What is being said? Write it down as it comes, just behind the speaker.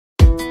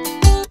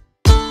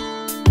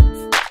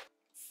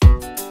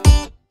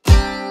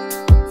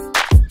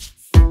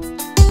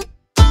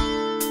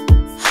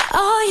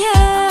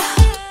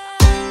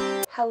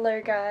Hello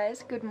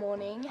guys, good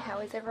morning. How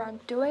is everyone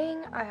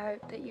doing? I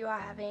hope that you are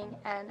having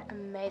an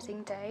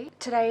amazing day.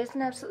 Today is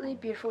an absolutely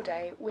beautiful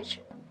day, which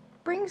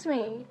brings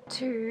me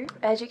to,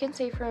 as you can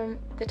see from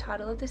the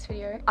title of this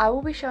video, I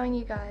will be showing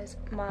you guys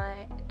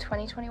my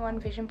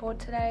 2021 vision board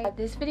today.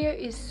 This video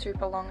is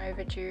super long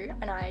overdue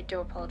and I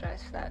do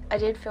apologize for that. I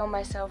did film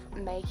myself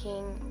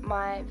making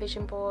my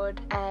vision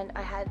board and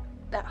I had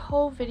that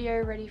whole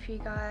video ready for you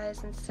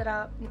guys and set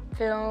up,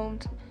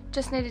 filmed,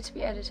 just needed to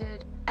be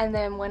edited. And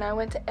then when I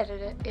went to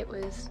edit it, it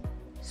was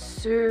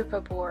super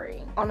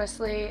boring.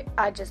 Honestly,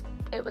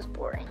 it was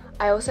boring.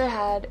 I also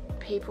had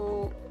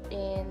people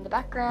in the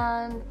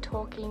background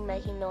talking,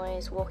 making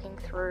noise, walking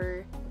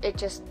through. It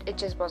just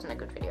wasn't a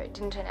good video. It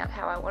didn't turn out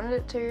how I wanted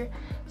it to,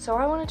 so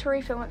I wanted to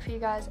refilm it for you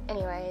guys.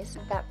 Anyways,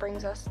 that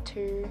brings us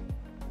to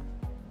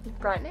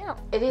right now.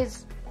 It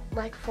is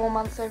like 4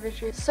 months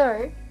overdue,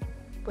 so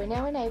we're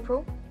now in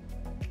April.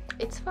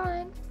 It's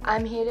fine.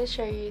 I'm here to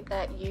show you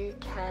that you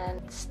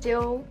can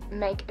still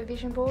make a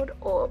vision board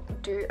or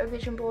do a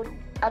vision board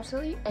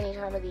absolutely any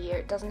time of the year.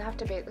 It doesn't have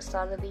to be at the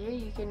start of the year.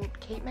 You can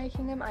keep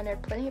making them. I know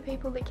plenty of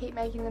people that keep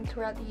making them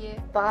throughout the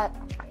year, but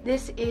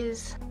this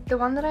is the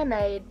one that I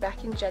made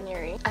back in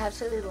January. I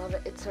absolutely love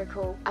it. It's so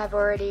cool. I've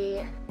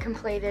already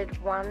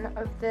completed one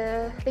of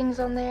the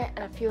things on there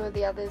and a few of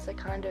the others are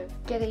kind of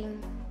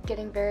getting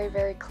very,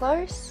 very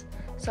close.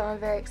 So I'm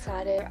very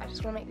excited. I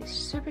just want to make this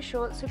super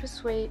short, super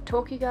sweet,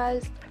 talk you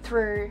guys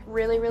through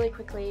really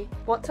quickly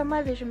what's on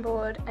my vision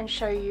board and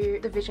show you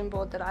the vision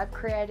board that I've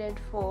created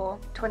for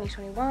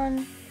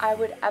 2021. I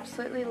would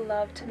absolutely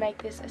love to make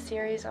this a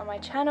series on my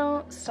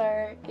channel,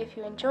 so if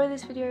you enjoy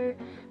this video,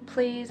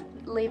 please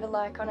leave a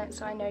like on it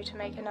so I know to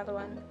make another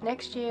one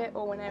next year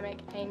or when I make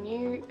a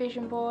new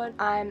vision board.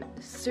 I'm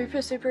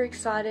super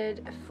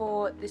excited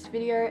for this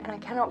video and I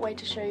cannot wait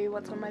to show you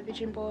what's on my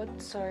vision board,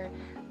 so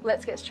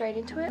let's get straight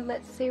into it.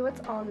 Let's see what's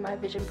on my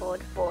vision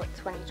board for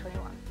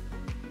 2021.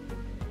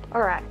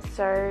 Alright,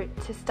 so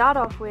to start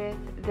off with,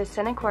 the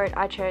center quote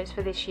I chose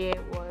for this year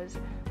was,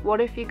 "What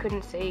if you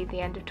couldn't see the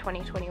end of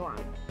 2021?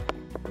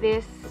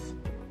 This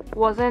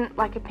wasn't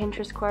like a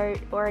Pinterest quote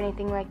or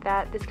anything like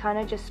that. This kind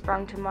of just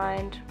sprung to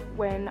mind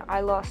when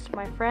I lost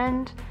my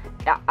friend.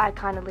 I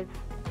kind of live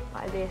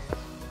by this.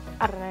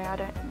 I don't know, I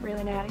don't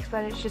really know how to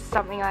explain it. It's just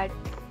something I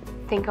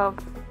think of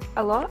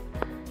a lot.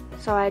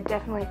 So I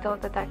definitely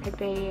thought that that could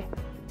be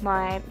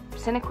my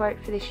center quote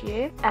for this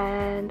year.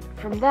 And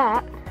from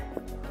that,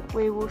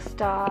 we will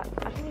start,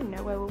 I don't even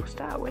know where we'll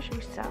start. Where should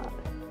we start?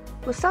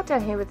 We'll start down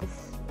here with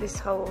this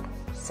whole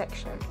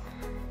section.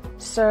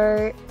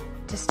 So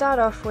to start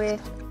off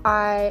with,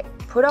 I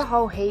put a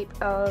whole heap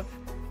of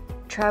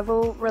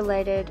travel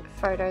related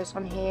photos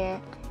on here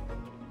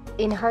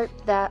in hope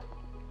that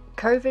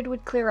COVID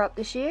would clear up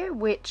this year,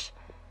 which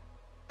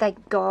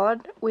thank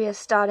God we are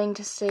starting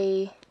to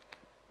see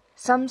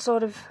some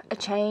sort of a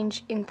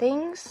change in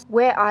things.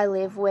 Where I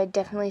live, we're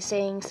definitely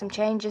seeing some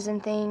changes in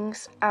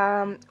things.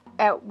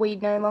 We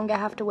no longer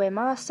have to wear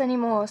masks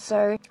anymore,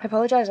 so I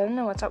apologise, I don't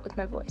know what's up with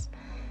my voice.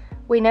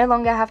 We no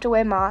longer have to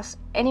wear masks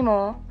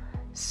anymore,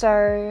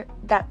 so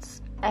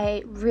that's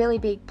a really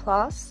big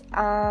plus.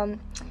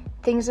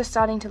 Things are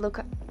starting to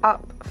look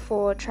up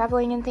for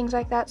travelling and things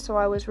like that, so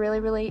I was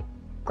really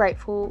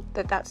grateful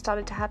that that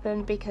started to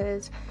happen,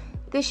 because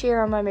this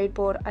year on my mood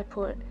board I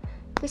put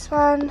this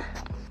one,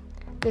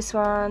 this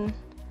one,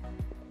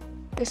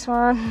 this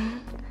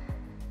one,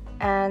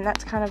 and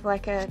that's kind of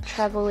like a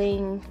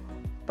traveling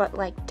but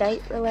like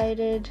date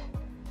related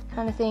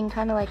kind of thing,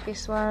 kind of like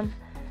this one.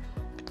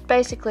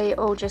 Basically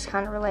all just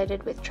kind of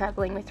related with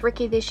traveling with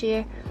Ricky this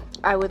year.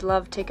 I would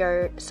love to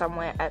go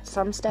somewhere at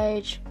some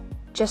stage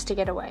just to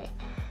get away.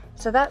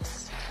 So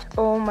that's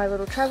all my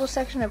little travel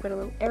section. I've got a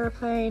little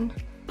aeroplane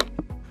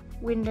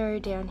window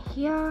down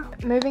here.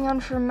 Moving on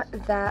from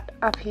that,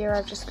 up here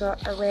I've just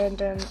got a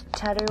random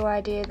tattoo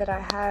idea that I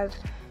have.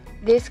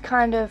 This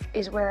kind of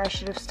is where I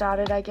should have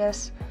started, I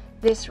guess.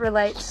 This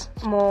relates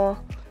more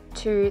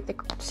to the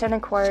center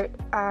quote.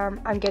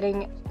 I'm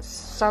getting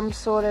some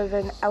sort of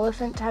an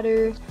elephant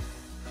tattoo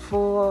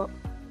for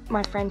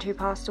my friend who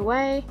passed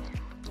away,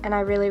 and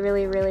I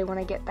really want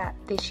to get that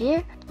this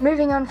year.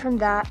 Moving on from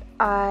that,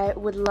 I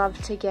would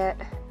love to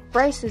get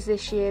braces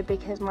this year,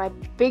 because my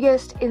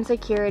biggest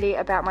insecurity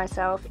about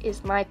myself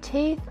is my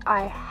teeth.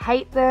 I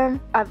hate them.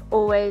 I've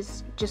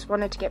always just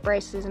wanted to get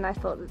braces, and I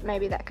thought that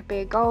maybe that could be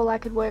a goal I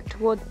could work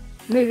toward.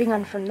 Moving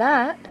on from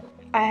that,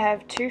 I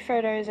have 2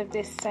 photos of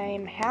this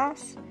same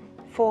house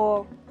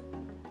for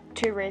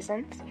 2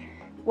 reasons.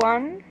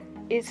 One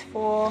is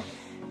for,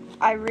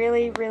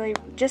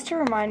 just to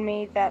remind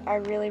me that I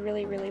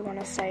really want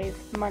to save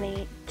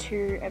money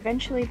to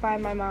eventually buy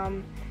my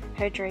mum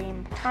her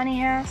dream tiny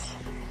house,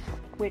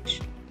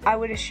 which I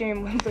would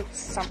assume will look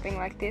something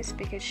like this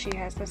because she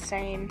has the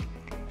same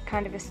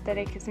kind of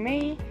aesthetic as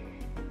me,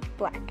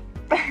 black.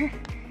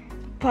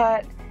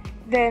 But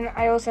then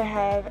I also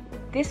have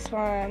this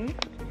one,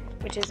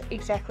 which is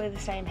exactly the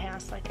same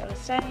house like I was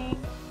saying.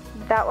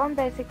 That one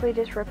basically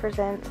just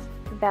represents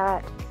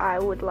that I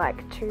would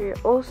like to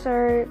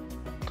also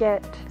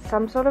get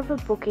some sort of a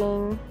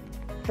booking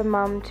for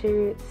Mum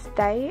to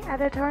stay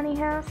at a tiny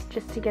house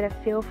just to get a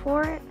feel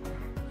for it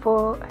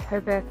for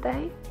her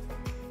birthday.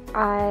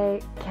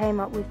 I came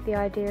up with the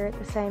idea at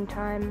the same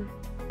time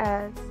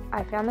as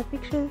I found the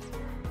pictures,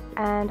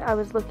 and I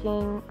was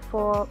looking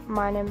for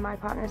mine and my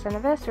partner's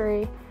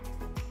anniversary,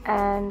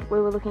 and we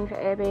were looking for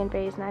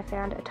Airbnbs, and I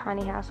found a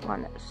tiny house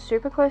one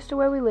super close to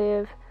where we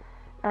live,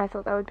 and I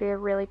thought that would be a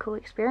really cool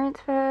experience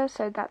for her,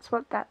 so that's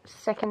what that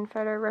second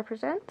photo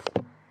represents.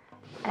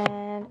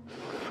 And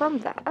from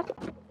that,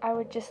 I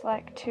would just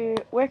like to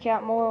work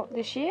out more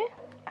this year,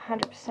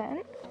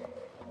 100%.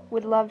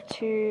 Would love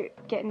to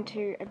get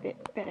into a bit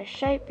better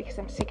shape because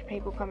I'm sick of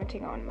people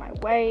commenting on my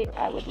weight.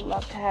 I would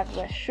love to have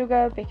less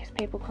sugar because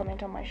people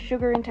comment on my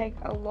sugar intake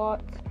a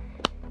lot,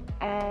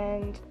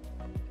 and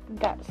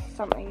that's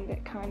something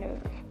that kind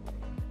of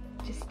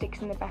just sticks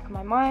in the back of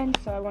my mind,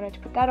 so I wanted to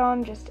put that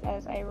on just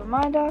as a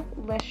reminder.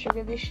 Less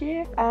sugar this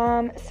year.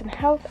 Some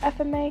health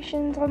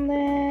affirmations on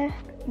there.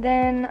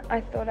 Then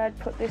I thought I'd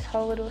put this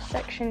whole little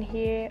section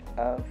here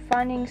of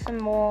finding some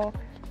more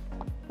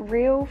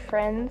real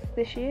friends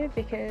this year,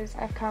 because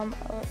I've come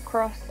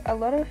across a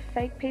lot of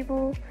fake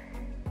people,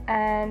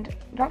 and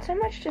not so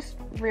much just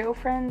real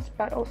friends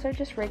but also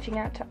just reaching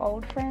out to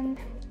old friends,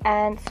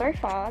 and so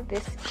far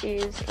this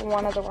is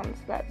one of the ones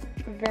that's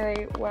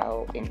very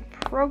well in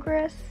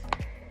progress,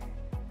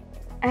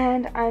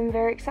 and I'm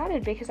very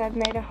excited because I've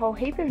made a whole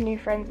heap of new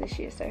friends this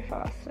year so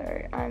far,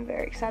 so I'm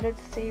very excited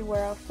to see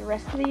where else the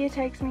rest of the year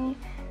takes me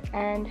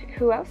and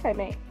who else I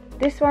meet.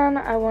 This one,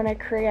 I want to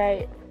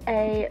create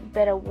a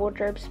better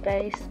wardrobe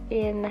space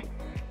in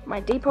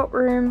my Depop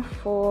room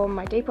for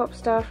my Depop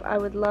stuff. I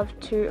would love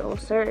to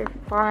also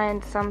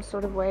find some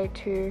sort of way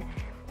to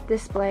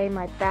display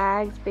my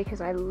bags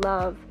because I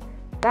love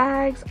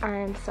bags. I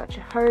am such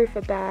a hoe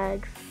for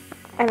bags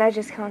and I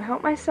just can't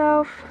help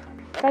myself.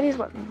 That is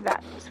what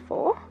that is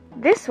for.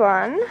 This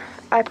one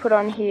I put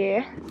on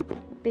here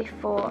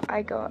before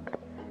I got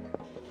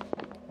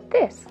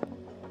this.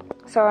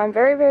 So I'm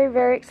very, very,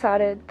 very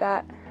excited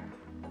that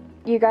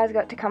you guys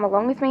got to come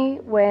along with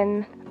me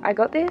when I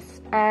got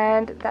this,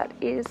 and that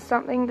is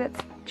something that's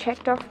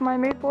checked off my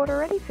mood board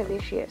already for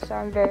this year, so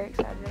I'm very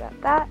excited about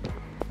that,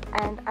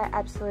 and I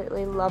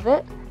absolutely love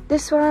it.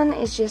 This one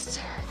is just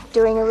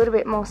doing a little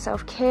bit more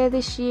self-care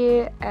this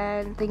year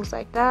and things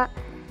like that.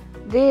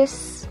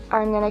 This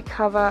I'm going to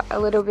cover a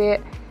little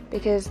bit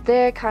because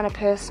they're kind of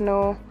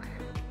personal,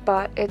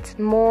 but it's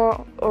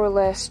more or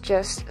less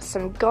just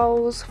some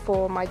goals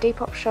for my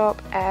Depop shop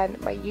and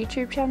my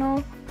YouTube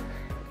channel.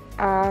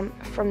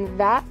 From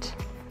that,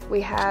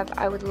 we have,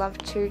 I would love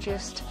to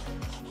just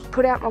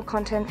put out more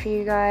content for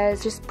you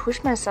guys, just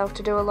push myself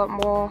to do a lot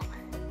more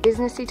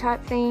businessy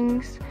type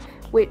things,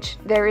 which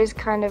there is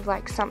kind of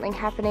like something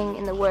happening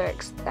in the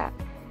works that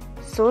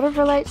sort of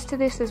relates to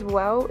this as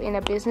well in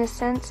a business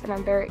sense, and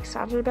I'm very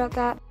excited about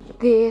that.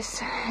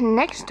 This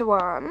next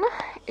one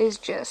is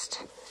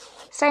just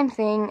same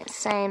thing,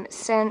 same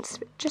sense,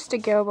 just a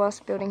girl boss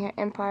building her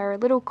empire, a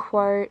little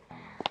quote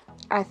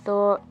I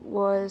thought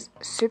was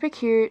super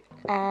cute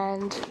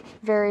and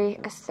very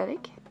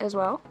aesthetic as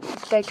well.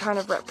 They kind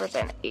of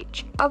represent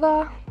each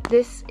other.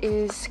 This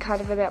is kind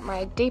of about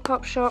my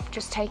Depop shop,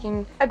 just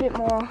taking a bit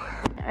more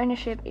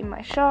ownership in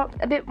my shop,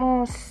 a bit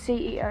more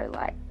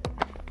CEO-like.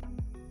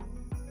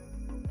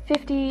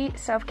 50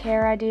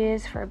 self-care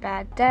ideas for a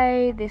bad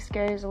day. This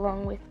goes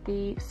along with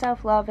the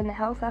self-love and the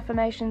health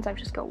affirmations. I've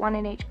just got one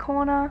in each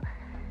corner,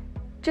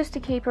 just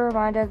to keep a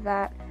reminder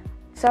that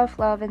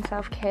self-love and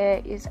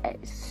self-care is a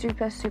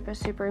super, super,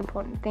 super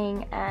important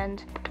thing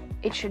and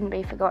it shouldn't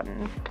be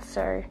forgotten.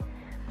 So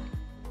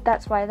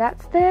that's why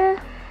that's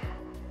there.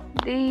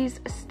 These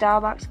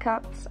Starbucks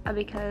cups are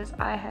because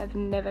I have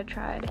never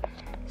tried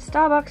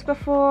Starbucks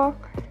before.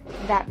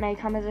 That may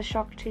come as a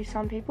shock to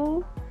some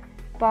people,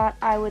 but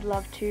I would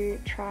love to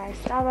try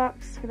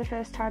Starbucks for the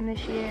first time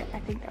this year. I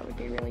think that would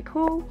be really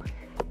cool.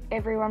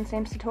 Everyone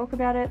seems to talk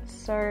about it,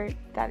 so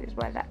that is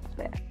why that's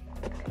there.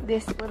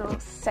 This little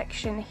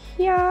section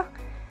here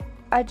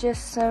are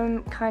just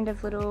some kind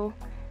of little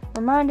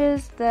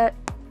reminders that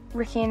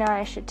Ricky and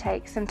I should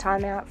take some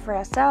time out for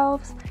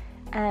ourselves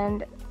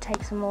and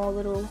take some more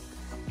little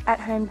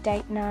at-home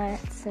date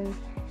nights and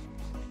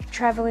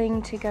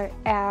traveling to go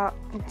out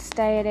and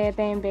stay at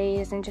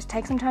Airbnbs and just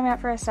take some time out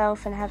for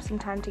ourselves and have some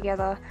time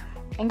together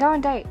and go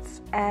on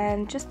dates,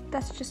 and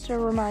that's just a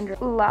reminder.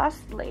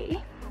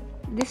 Lastly,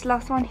 this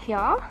last one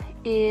here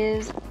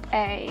is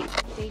a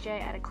DJ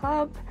at a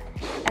club,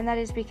 and that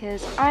is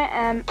because I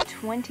am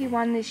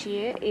 21 this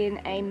year in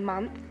a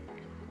month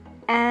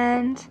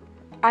and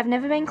I've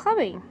never been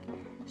clubbing.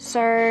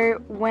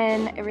 So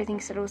when everything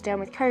settles down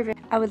with COVID,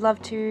 I would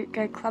love to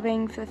go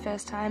clubbing for the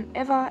first time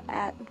ever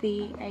at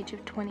the age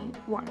of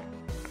 21.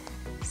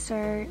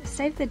 So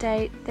save the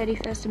date,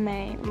 31st of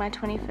May, my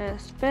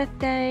 21st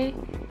birthday.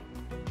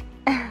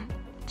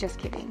 Just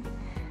kidding.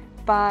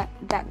 But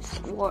that's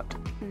what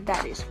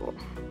that is for.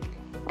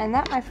 And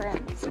that, my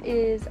friends,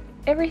 is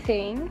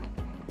everything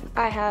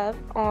I have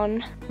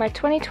on my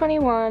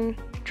 2021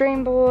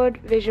 dream board,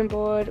 vision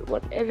board,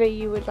 whatever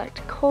you would like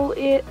to call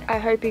it. I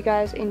hope you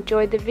guys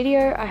enjoyed the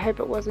video. I hope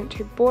it wasn't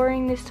too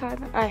boring this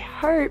time. I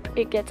hope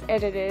it gets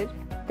edited.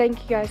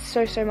 Thank you guys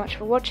so much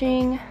for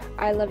watching.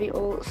 I love you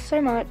all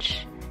so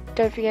much.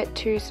 Don't forget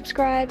to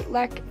subscribe,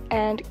 like,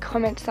 and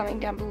comment something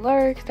down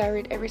below because I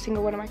read every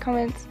single one of my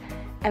comments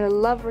and I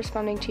love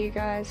responding to you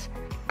guys.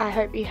 I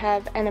hope you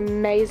have an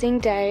amazing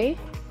day.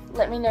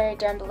 Let me know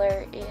down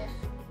below if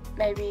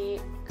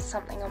maybe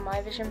something on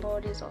my vision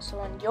board is also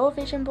on your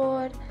vision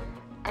board.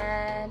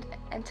 And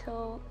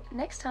until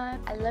next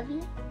time, I love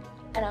you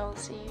and I will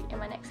see you in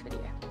my next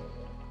video.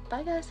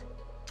 Bye guys.